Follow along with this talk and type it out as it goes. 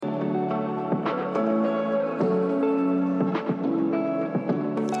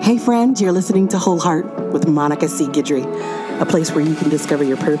Hey friend, you're listening to Whole Heart with Monica C. Guidry, a place where you can discover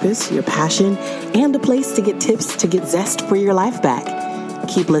your purpose, your passion, and a place to get tips to get zest for your life back.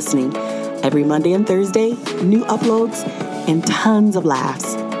 Keep listening. Every Monday and Thursday, new uploads and tons of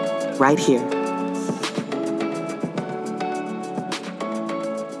laughs right here.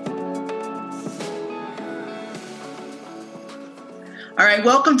 All right,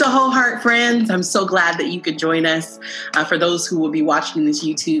 welcome to Whole Heart, friends. I'm so glad that you could join us. For those who will be watching this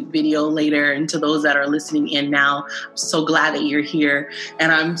YouTube video later, and to those that are listening in now, I'm so glad that you're here.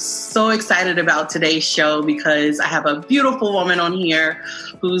 And I'm so excited about today's show because I have a beautiful woman on here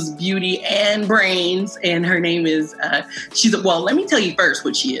who's beauty and brains, and her name is, let me tell you first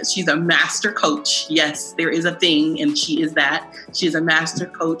what she is. She's a master coach. Yes, there is a thing, and she is that. She's a master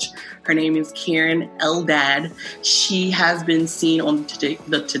coach. Her name is Karen Eldad. She has been seen on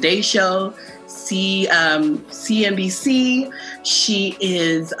the Today Show, CNBC. She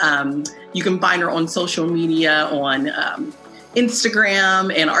is, you can find her on social media on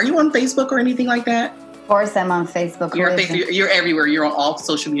Instagram. And are you on Facebook or anything like that? Of course, I'm on Facebook. You're everywhere. You're on all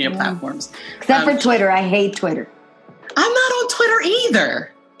social media platforms. Except for Twitter. I hate Twitter. I'm not on Twitter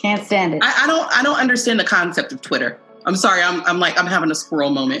either. Can't stand it. I don't understand the concept of Twitter. I'm sorry. I'm having a squirrel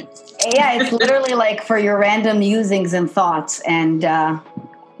moment. Yeah, it's literally like for your random musings and thoughts. And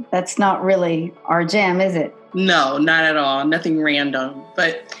that's not really our jam, is it? No, not at all. Nothing random.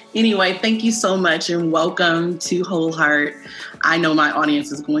 But anyway, thank you so much and welcome to Whole Heart. I know my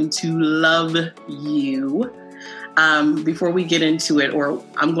audience is going to love you. Before we get into it, or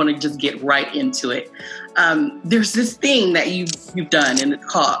I'm going to just get right into it. There's this thing that you've done, and it's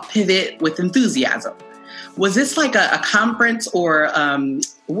called Pivot with Enthusiasm. Was this like a conference, or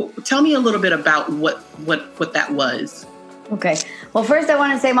tell me a little bit about what that was? Okay. Well, first I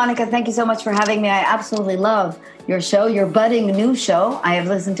want to say, Monica, thank you so much for having me. I absolutely love your show, your budding new show. I have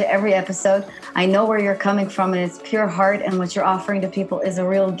listened to every episode. I know where you're coming from, and it's pure heart, and what you're offering to people is a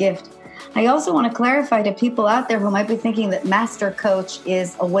real gift. I also want to clarify to people out there who might be thinking that master coach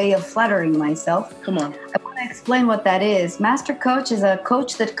is a way of flattering myself. Come on. I want to explain what that is. Master coach is a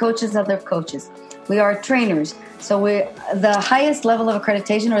coach that coaches other coaches. We are trainers. So the highest level of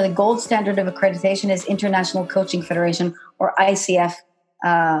accreditation, or the gold standard of accreditation, is International Coaching Federation, or ICF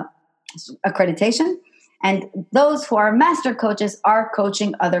accreditation. And those who are master coaches are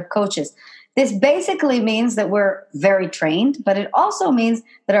coaching other coaches. This basically means that we're very trained, but it also means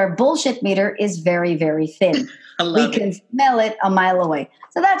that our bullshit meter is very, very thin. We can smell it a mile away.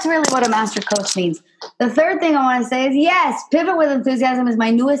 So that's really what a master coach means. The third thing I want to say is, yes, Pivot with Enthusiasm is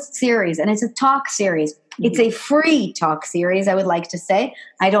my newest series, and it's a talk series. It's a free talk series, I would like to say.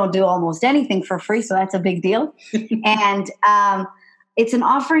 I don't do almost anything for free, so that's a big deal. And it's an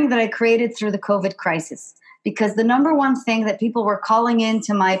offering that I created through the COVID crisis, because the number one thing that people were calling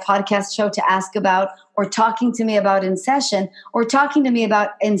into my podcast show to ask about, or talking to me about in session, or talking to me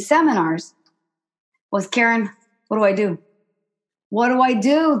about in seminars was, Karen, what do I do? What do I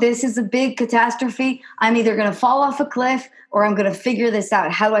do? This is a big catastrophe. I'm either going to fall off a cliff or I'm going to figure this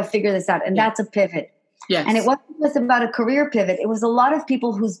out. How do I figure this out? And that's a pivot. Yes. And it wasn't just about a career pivot. It was a lot of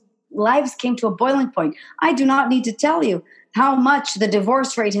people whose lives came to a boiling point. I do not need to tell you how much the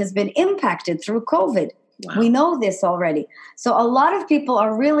divorce rate has been impacted through COVID. Wow. We know this already. So a lot of people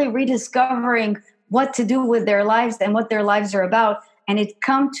are really rediscovering what to do with their lives and what their lives are about. And it's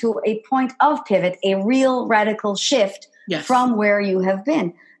come to a point of pivot, a real radical shift from where you have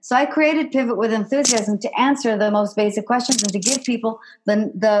been. So I created Pivot with Enthusiasm to answer the most basic questions and to give people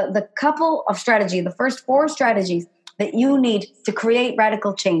the couple of strategies, the first 4 strategies that you need to create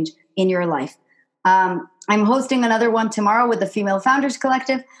radical change in your life. I'm hosting another one tomorrow with the Female Founders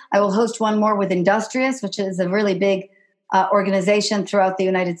Collective. I will host one more with Industrious, which is a really big organization throughout the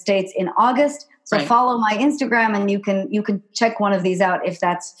United States, in August. So follow my Instagram, and you can check one of these out if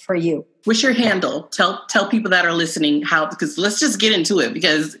that's for you. What's your handle? Tell people that are listening how, because let's just get into it,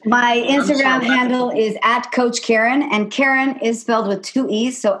 because my Instagram handle is @CoachKaren, and Karen is spelled with 2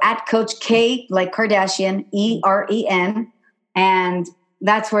 E's. So @CoachK, like Kardashian, EREN. And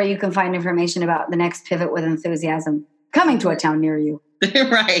that's where you can find information about the next Pivot with Enthusiasm coming to a town near you.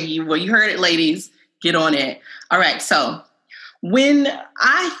 Right. Well, you heard it, ladies. Get on it. All right. So when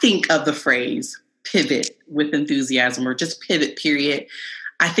I think of the phrase pivot with enthusiasm, or just pivot, period,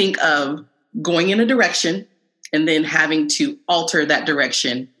 I think of going in a direction and then having to alter that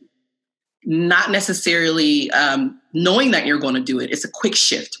direction, not necessarily knowing that you're going to do it. It's a quick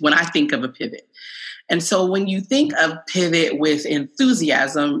shift when I think of a pivot. And so when you think of pivot with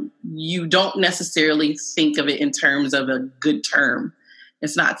enthusiasm, you don't necessarily think of it in terms of a good term.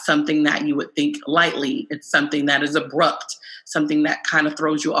 It's not something that you would think lightly. It's something that is abrupt, something that kind of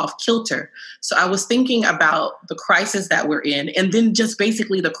throws you off kilter. So I was thinking about the crisis that we're in, and then just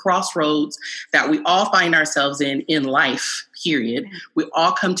basically the crossroads that we all find ourselves in life, period. We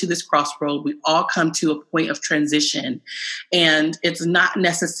all come to this crossroad. We all come to a point of transition. And it's not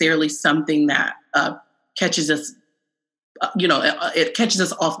necessarily something that catches us, it catches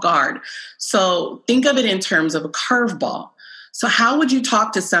us off guard. So think of it in terms of a curveball. So how would you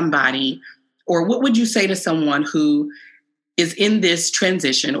talk to somebody, or what would you say to someone who is in this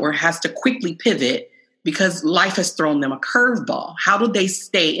transition or has to quickly pivot because life has thrown them a curveball? How do they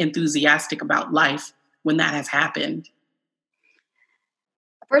stay enthusiastic about life when that has happened?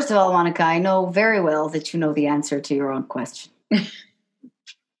 First of all, Monica, I know very well that you know the answer to your own question.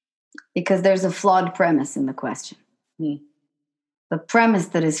 Because there's a flawed premise in the question. The premise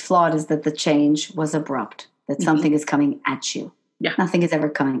that is flawed is that the change was abrupt, that something is coming at you. Yeah. Nothing is ever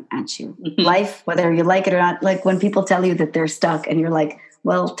coming at you. Life, whether you like it or not, like when people tell you that they're stuck and you're like,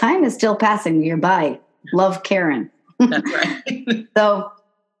 well, time is still passing you by. Love, Karen. That's right. So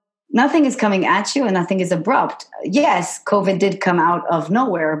nothing is coming at you and nothing is abrupt. Yes, COVID did come out of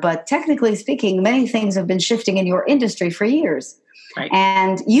nowhere, but technically speaking, many things have been shifting in your industry for years. Right.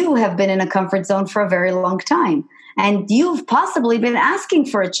 And you have been in a comfort zone for a very long time. And you've possibly been asking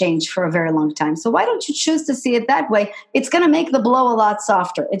for a change for a very long time. So why don't you choose to see it that way? It's going to make the blow a lot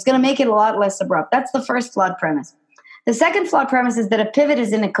softer. It's going to make it a lot less abrupt. That's the first flawed premise. The second flawed premise is that a pivot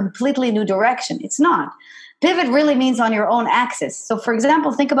is in a completely new direction. It's not. Pivot really means on your own axis. So for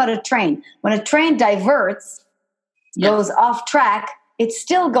example, think about a train. When a train diverts, goes off track, it's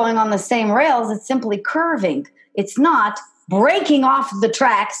still going on the same rails. It's simply curving. It's not breaking off the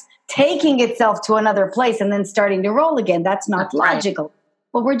tracks, taking itself to another place and then starting to roll again. That's not logical. Right.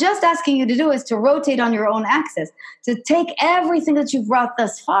 What we're just asking you to do is to rotate on your own axis, to take everything that you've brought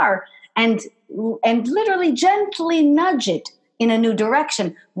thus far and literally gently nudge it in a new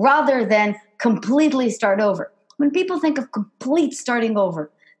direction rather than completely start over. When people think of complete starting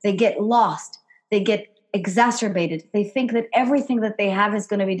over, they get lost. They get exacerbated. They think that everything that they have is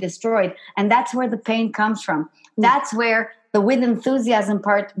going to be destroyed. And that's where the pain comes from. That's where the with enthusiasm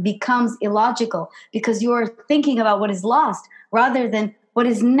part becomes illogical because you're thinking about what is lost rather than what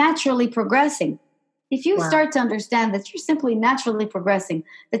is naturally progressing. If you start to understand that you're simply naturally progressing,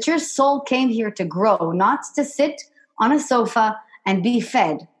 that your soul came here to grow, not to sit on a sofa and be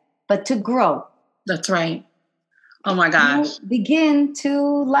fed, but to grow. That's right. Oh my gosh. You begin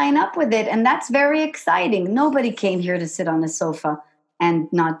to line up with it. And that's very exciting. Nobody came here to sit on a sofa and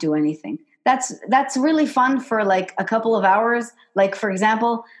not do anything. That's really fun for like a couple of hours. Like, for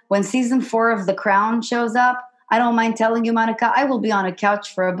example, when season 4 of The Crown shows up, I don't mind telling you, Monica, I will be on a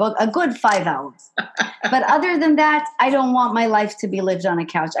couch for a good 5 hours. But other than that, I don't want my life to be lived on a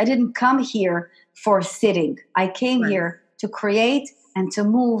couch. I didn't come here for sitting. I came here to create and to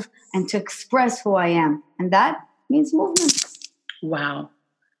move and to express who I am. And that means movement. Wow.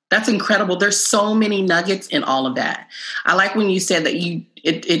 That's incredible. There's so many nuggets in all of that. I like when you said that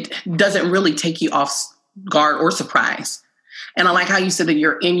it doesn't really take you off guard or surprise. And I like how you said that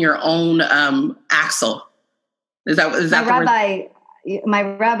you're in your own axle. Is that my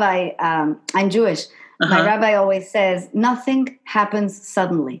rabbi, I'm Jewish. My rabbi always says, nothing happens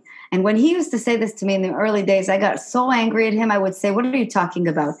suddenly. And when he used to say this to me in the early days, I got so angry at him. I would say, what are you talking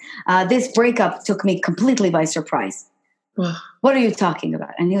about? This breakup took me completely by surprise. What are you talking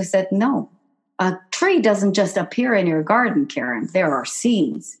about? And he said, no, a tree doesn't just appear in your garden, Karen. There are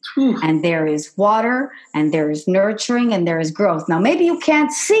seeds and there is water and there is nurturing and there is growth. Now, maybe you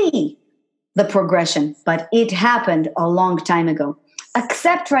can't see the progression, but it happened a long time ago.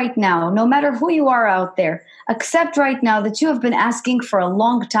 Accept right now, no matter who you are out there, accept right now that you have been asking for a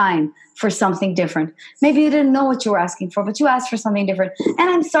long time for something different. Maybe you didn't know what you were asking for, but you asked for something different. And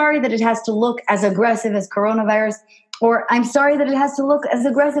I'm sorry that it has to look as aggressive as coronavirus, or I'm sorry that it has to look as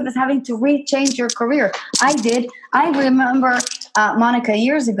aggressive as having to rechange your career. I did. I remember, Monica,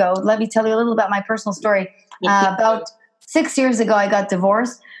 years ago, let me tell you a little about my personal story. About 6 years ago, I got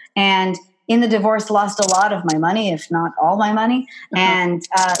divorced, and in the divorce, lost a lot of my money, if not all my money. And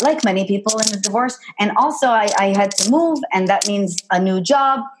like many people in the divorce. And also I had to move, and that means a new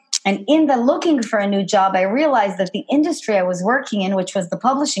job. And in the looking for a new job, I realized that the industry I was working in, which was the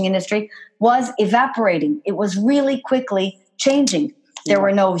publishing industry, was evaporating. It was really quickly changing. There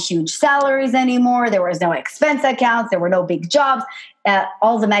were no huge salaries anymore. There was no expense accounts. There were no big jobs.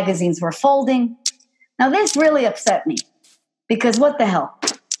 All the magazines were folding. Now, this really upset me because what the hell?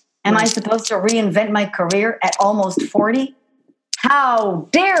 Am I supposed to reinvent my career at almost 40? How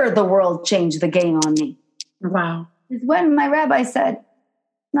dare the world change the game on me? Wow. When my rabbi said,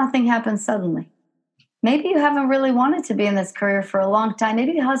 Nothing happens suddenly. Maybe you haven't really wanted to be in this career for a long time.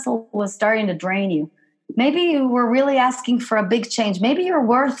 Maybe the hustle was starting to drain you. Maybe you were really asking for a big change. Maybe you're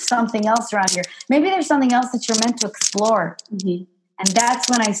worth something else around here. Maybe there's something else that you're meant to explore. Mm-hmm. And that's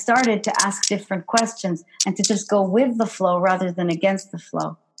when I started to ask different questions and to just go with the flow rather than against the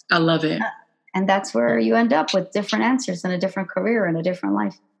flow. I love it. And that's where you end up with different answers and a different career and a different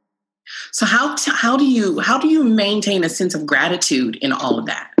life. So how do you maintain a sense of gratitude in all of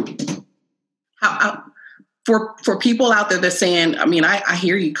that? For people out there that's saying, I mean, I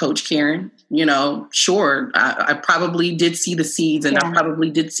hear you, Coach Karen. You know, sure, I probably did see the seeds and I probably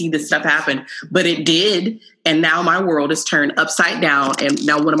did see this stuff happen, but it did. And now my world is turned upside down. And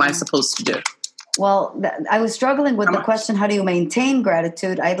now what am I supposed to do? Well, I was struggling with the question, how do you maintain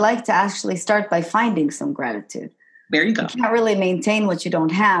gratitude? I'd like to actually start by finding some gratitude. There you go. You can't really maintain what you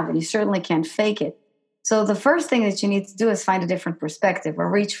don't have, and you certainly can't fake it. So the first thing that you need to do is find a different perspective or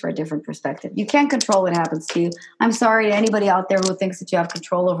reach for a different perspective. You can't control what happens to you. I'm sorry to anybody out there who thinks that you have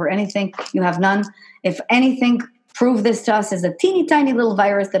control over anything. You have none. If anything, prove this to us as a teeny tiny little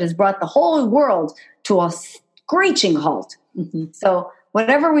virus that has brought the whole world to a screeching halt. Mm-hmm. So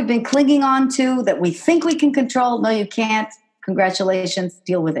whatever we've been clinging on to that we think we can control, no, you can't. Congratulations,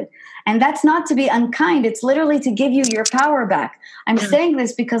 deal with it. And that's not to be unkind. It's literally to give you your power back. I'm saying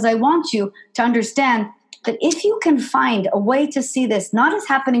this because I want you to understand that if you can find a way to see this, not as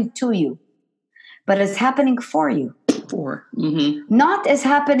happening to you, but as happening for you. Not as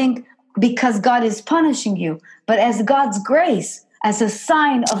happening because God is punishing you, but as God's grace, as a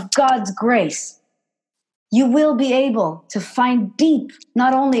sign of God's grace. You will be able to find deep,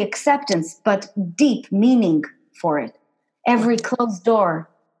 not only acceptance, but deep meaning for it. Every closed door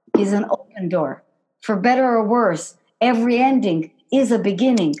is an open door. For better or worse, every ending is a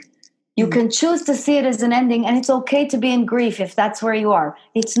beginning. You can choose to see it as an ending, and it's okay to be in grief if that's where you are.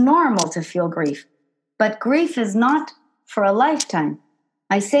 It's normal to feel grief. But grief is not for a lifetime.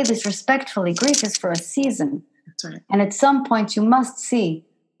 I say this respectfully. Grief is for a season. That's right. And at some point, you must see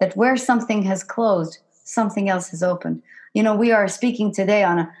that where something has closed, something else has opened. You know, we are speaking today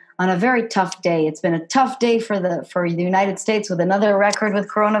on a very tough day. It's been a tough day for the United States with another record with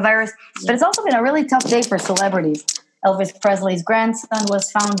coronavirus, but it's also been a really tough day for celebrities. Elvis Presley's grandson was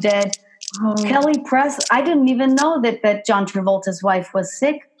found dead. Kelly Preston, I didn't even know that John Travolta's wife was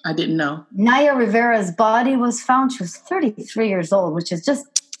sick. I didn't know. Naya Rivera's body was found. She was 33 years old, which is just,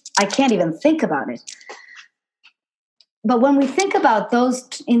 I can't even think about it. But when we think about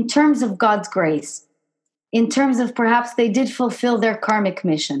those in terms of God's grace, in terms of perhaps they did fulfill their karmic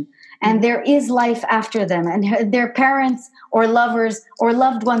mission, and there is life after them, and their parents or lovers or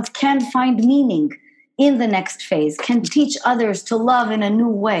loved ones can find meaning in the next phase, can teach others to love in a new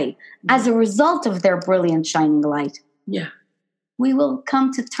way as a result of their brilliant shining light. Yeah. We will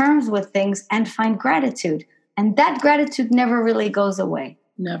come to terms with things and find gratitude. And that gratitude never really goes away.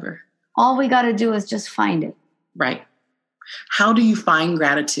 Never. All we got to do is just find it. Right. How do you find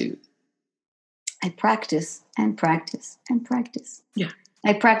gratitude? I practice and practice and practice. Yeah.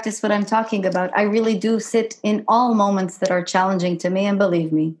 I practice what I'm talking about. I really do sit in all moments that are challenging to me. And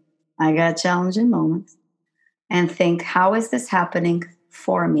believe me, I got challenging moments. And think, how is this happening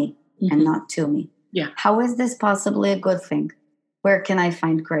for me and not to me? Yeah. How is this possibly a good thing? Where can I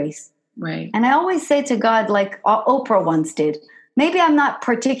find grace? Right. And I always say to God, like Oprah once did, maybe I'm not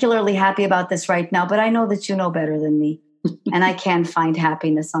particularly happy about this right now, but I know that you know better than me. And I can find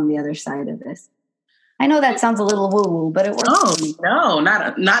happiness on the other side of this. I know that sounds a little woo-woo, but it works. Oh, no,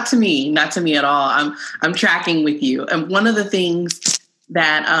 not to me. Not to me at all. I'm tracking with you. And one of the things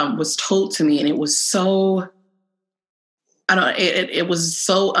that was told to me, and it was so, it was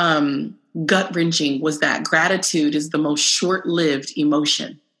so gut-wrenching, was that gratitude is the most short-lived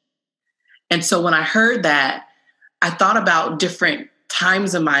emotion. And so when I heard that, I thought about different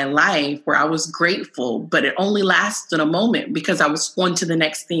times in my life where I was grateful, but it only lasted a moment because I was on to the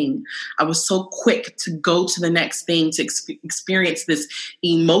next thing. I was so quick to go to the next thing, to experience this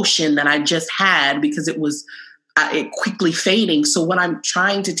emotion that I just had because it was it quickly fading. So what I'm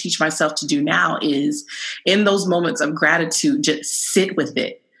trying to teach myself to do now is in those moments of gratitude, just sit with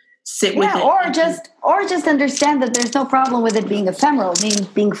it. Sit with it. Or just understand that there's no problem with it being ephemeral,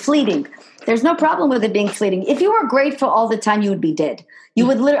 being fleeting. There's no problem with it being fleeting. If you were grateful all the time, you would be dead. You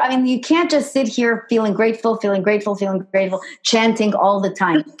would literally, you can't just sit here feeling grateful, chanting all the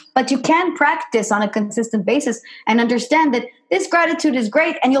time. But you can practice on a consistent basis and understand that this gratitude is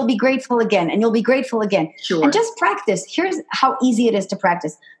great and you'll be grateful again and you'll be grateful again. Sure. And just practice. Here's how easy it is to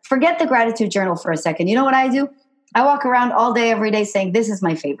practice. Forget the gratitude journal for a second. You know what I do? I walk around all day, every day saying, this is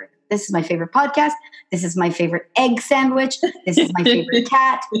my favorite. This is my favorite podcast. This is my favorite egg sandwich. This is my favorite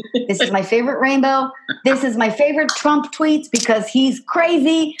cat. This is my favorite rainbow. This is my favorite Trump tweets because he's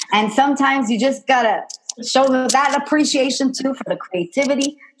crazy. And sometimes you just got to show that appreciation too for the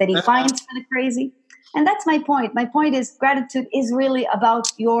creativity that he finds for the crazy. And that's my point. My point is gratitude is really about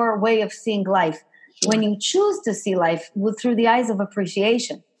your way of seeing life. Sure. When you choose to see life through the eyes of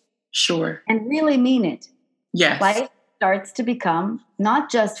appreciation. Sure. And really mean it. Yes. Life starts to become not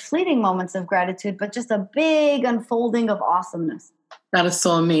just fleeting moments of gratitude, but just a big unfolding of awesomeness. That is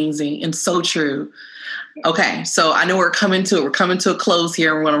so amazing and so true. Okay, so I know we're coming to a close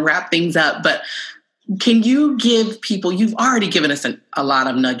here. We're going to wrap things up, but can you give people, you've already given us a lot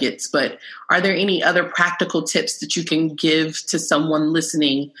of nuggets, but are there any other practical tips that you can give to someone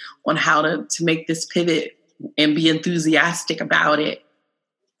listening on how to make this pivot and be enthusiastic about it?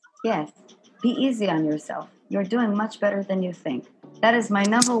 Yes, be easy on yourself. You're doing much better than you think. That is my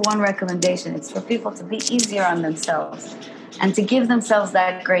number one recommendation. It's for people to be easier on themselves and to give themselves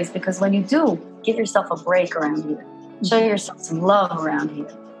that grace, because when you do, give yourself a break around here. Show yourself some love around here.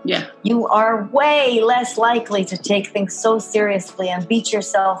 Yeah. You are way less likely to take things so seriously and beat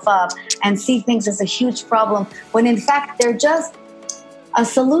yourself up and see things as a huge problem when in fact they're just a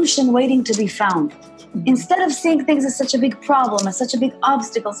solution waiting to be found. Instead of seeing things as such a big problem, as such a big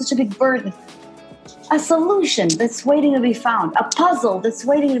obstacle, such a big burden, a solution that's waiting to be found, a puzzle that's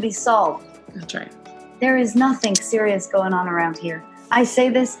waiting to be solved. That's right. There is nothing serious going on around here. I say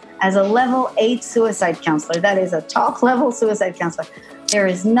this as a level 8 suicide counselor. That is a top level suicide counselor. There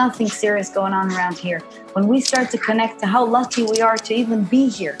is nothing serious going on around here. When we start to connect to how lucky we are to even be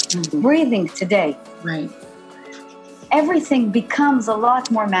here, breathing today, right, everything becomes a lot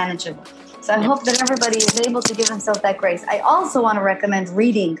more manageable. So I hope that everybody is able to give themselves that grace. I also want to recommend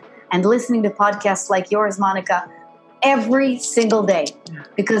reading and listening to podcasts like yours, Monica, every single day.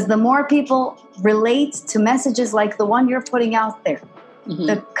 Because the more people relate to messages like the one you're putting out there,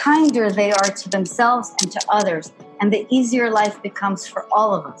 the kinder they are to themselves and to others, and the easier life becomes for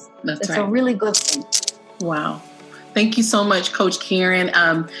all of us. That's right. A really good thing. Wow. Thank you so much, Coach Karen.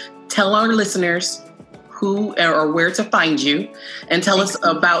 Tell our listeners who or where to find you, and tell us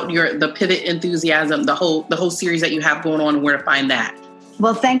about the Pivot Enthusiasm, the whole series that you have going on, and where to find that.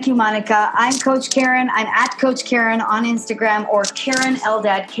 Well, thank you, Monica. I'm Coach Karen. I'm at Coach Karen on Instagram, or Karen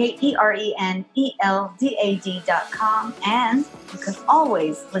Eldad, KerenEldad.com. And you can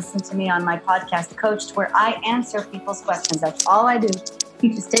always listen to me on my podcast, Coached, where I answer people's questions. That's all I do.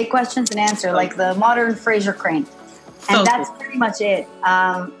 You just take questions and answer, like the modern Fraser Crane. And that's pretty much it.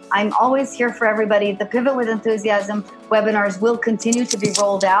 I'm always here for everybody. The Pivot with Enthusiasm webinars will continue to be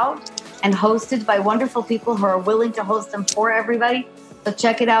rolled out and hosted by wonderful people who are willing to host them for everybody. So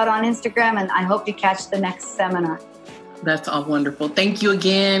check it out on Instagram, and I hope you catch the next seminar. That's all wonderful. Thank you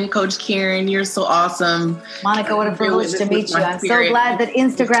again, Coach Karen. You're so awesome. Monica, what a privilege to meet you. I'm so glad that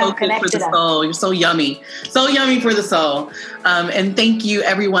Instagram connected us. You're so yummy. So yummy for the soul. And thank you,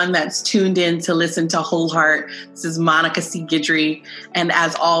 everyone that's tuned in to listen to Whole Heart. This is Monica C. Guidry. And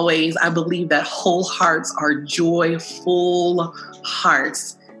as always, I believe that whole hearts are joyful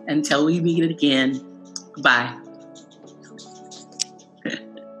hearts. Until we meet again. Bye.